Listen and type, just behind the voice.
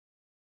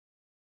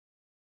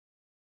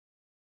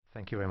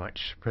Thank you very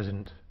much,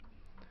 President.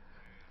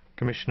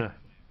 Commissioner,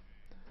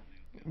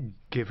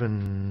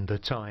 given the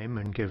time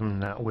and given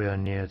that we are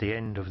near the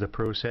end of the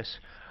process,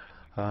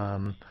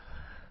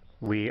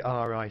 we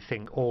are, I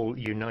think, all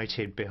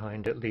united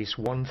behind at least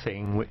one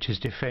thing, which is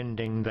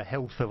defending the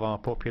health of our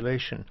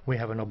population. We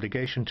have an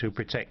obligation to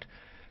protect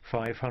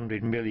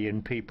 500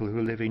 million people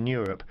who live in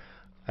Europe,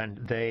 and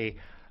they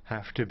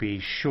have to be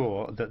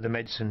sure that the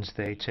medicines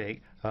they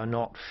take are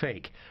not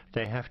fake.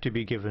 They have to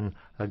be given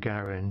a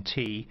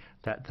guarantee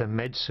that the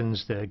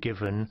medicines they're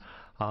given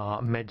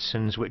are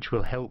medicines which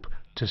will help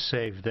to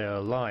save their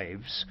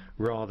lives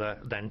rather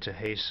than to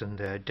hasten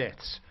their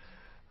deaths.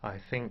 I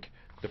think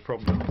the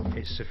problem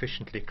is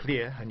sufficiently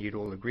clear, and you'd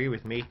all agree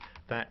with me,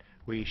 that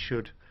we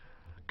should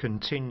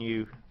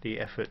continue the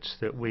efforts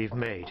that we've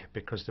made,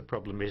 because the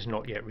problem is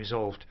not yet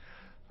resolved.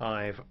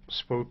 I've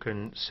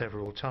spoken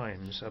several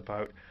times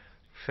about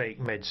fake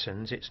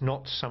medicines. It's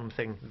not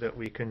something that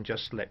we can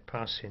just let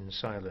pass in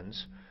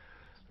silence,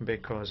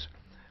 because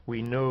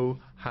we know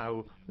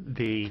how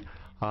the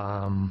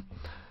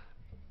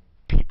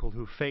people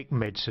who fake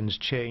medicines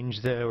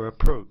change their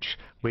approach.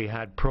 We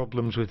had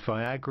problems with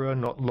Viagra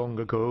not long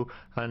ago,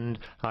 and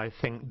I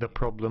think the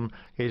problem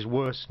is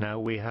worse now.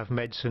 We have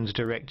medicines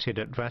directed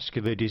at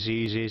vascular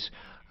diseases,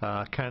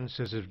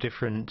 cancers of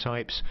different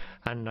types,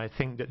 and I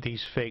think that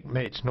these fake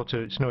medicines,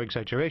 it's no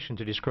exaggeration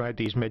to describe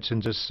these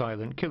medicines as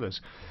silent killers.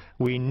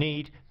 We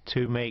need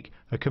to make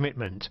a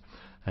commitment,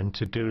 and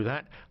to do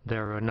that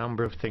there are a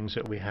number of things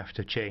that we have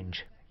to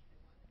change.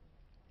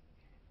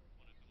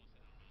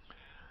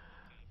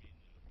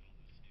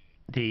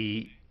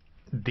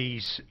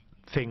 These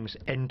things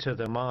enter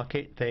the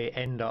market, they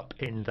end up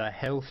in the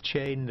health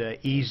chain, they're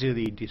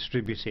easily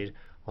distributed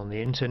on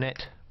the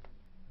internet.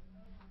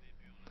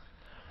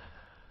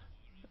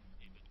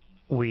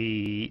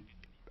 We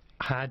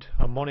had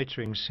a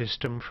monitoring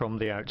system from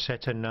the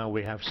outset, and now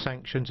we have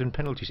sanctions and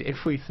penalties.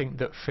 If we think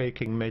that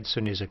faking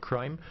medicine is a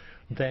crime,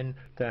 then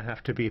there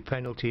have to be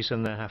penalties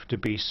and there have to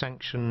be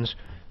sanctions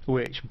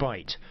which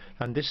bite.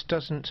 And this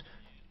doesn't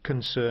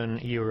concern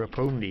Europe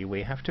only.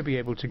 We have to be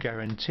able to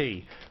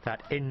guarantee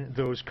that in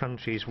those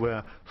countries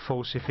where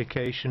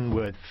falsification,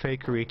 where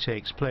fakery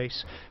takes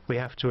place, we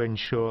have to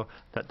ensure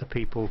that the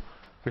people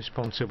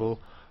responsible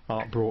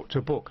are brought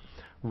to book.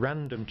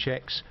 Random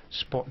checks,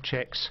 spot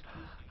checks,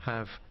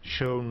 have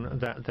shown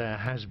that there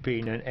has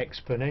been an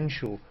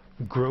exponential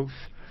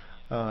growth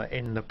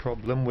in the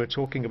problem. We're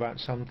talking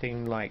about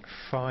something like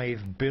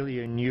 5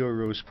 billion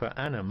euros per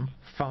annum,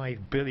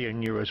 5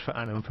 billion euros per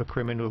annum for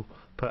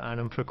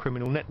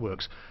criminal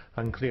networks,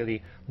 and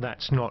clearly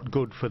that's not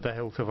good for the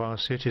health of our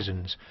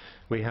citizens.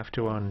 We have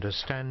to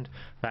understand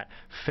that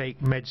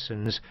fake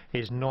medicines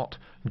is not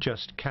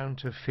just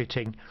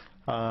counterfeiting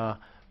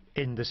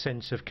in the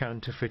sense of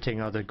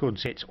counterfeiting other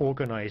goods. It's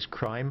organized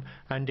crime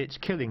and it's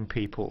killing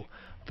people.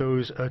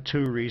 Those are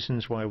two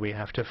reasons why we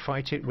have to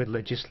fight it with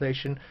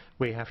legislation.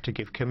 We have to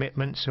give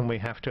commitments and we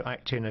have to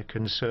act in a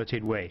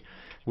concerted way.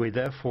 We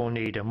therefore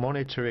need a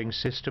monitoring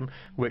system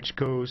which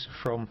goes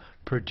from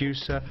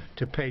producer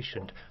to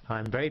patient.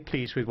 I'm very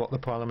pleased with what the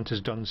Parliament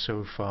has done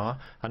so far,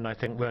 and I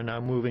think we're now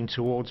moving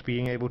towards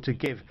being able to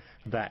give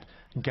that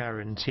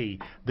guarantee.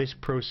 This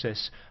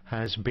process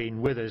has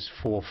been with us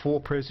for 4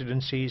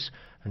 presidencies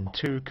and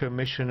 2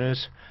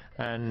 commissioners,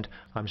 and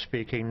I'm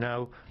speaking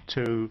now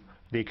to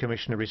the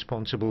Commissioner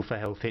responsible for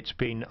health. It's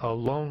been a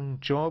long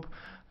job,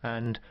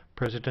 and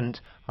President,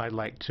 I'd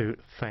like to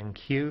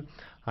thank you.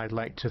 I'd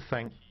like to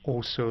thank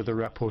also the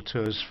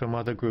rapporteurs from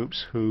other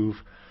groups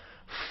who've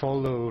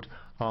followed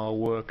our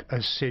work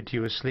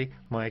assiduously.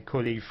 My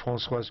colleague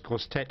Françoise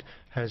Grostet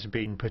has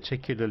been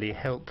particularly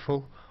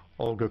helpful.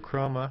 Olga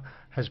Kramer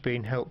has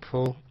been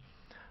helpful.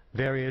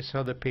 Various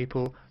other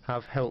people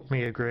have helped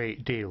me a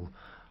great deal.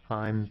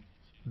 I'm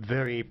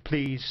very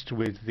pleased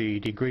with the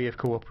degree of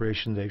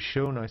cooperation they've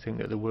shown. I think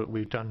that the work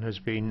we've done has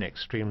been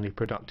extremely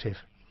productive.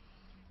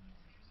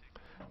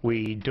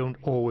 We don't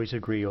always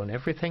agree on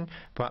everything,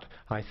 but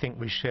I think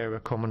we share a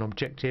common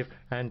objective,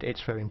 and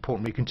it's very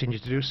important we continue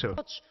to do so.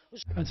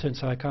 And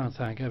since I can't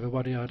thank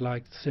everybody, I'd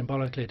like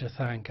symbolically to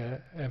thank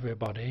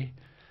everybody,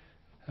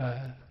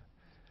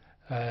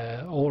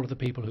 all of the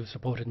people who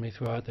supported me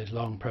throughout this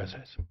long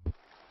process.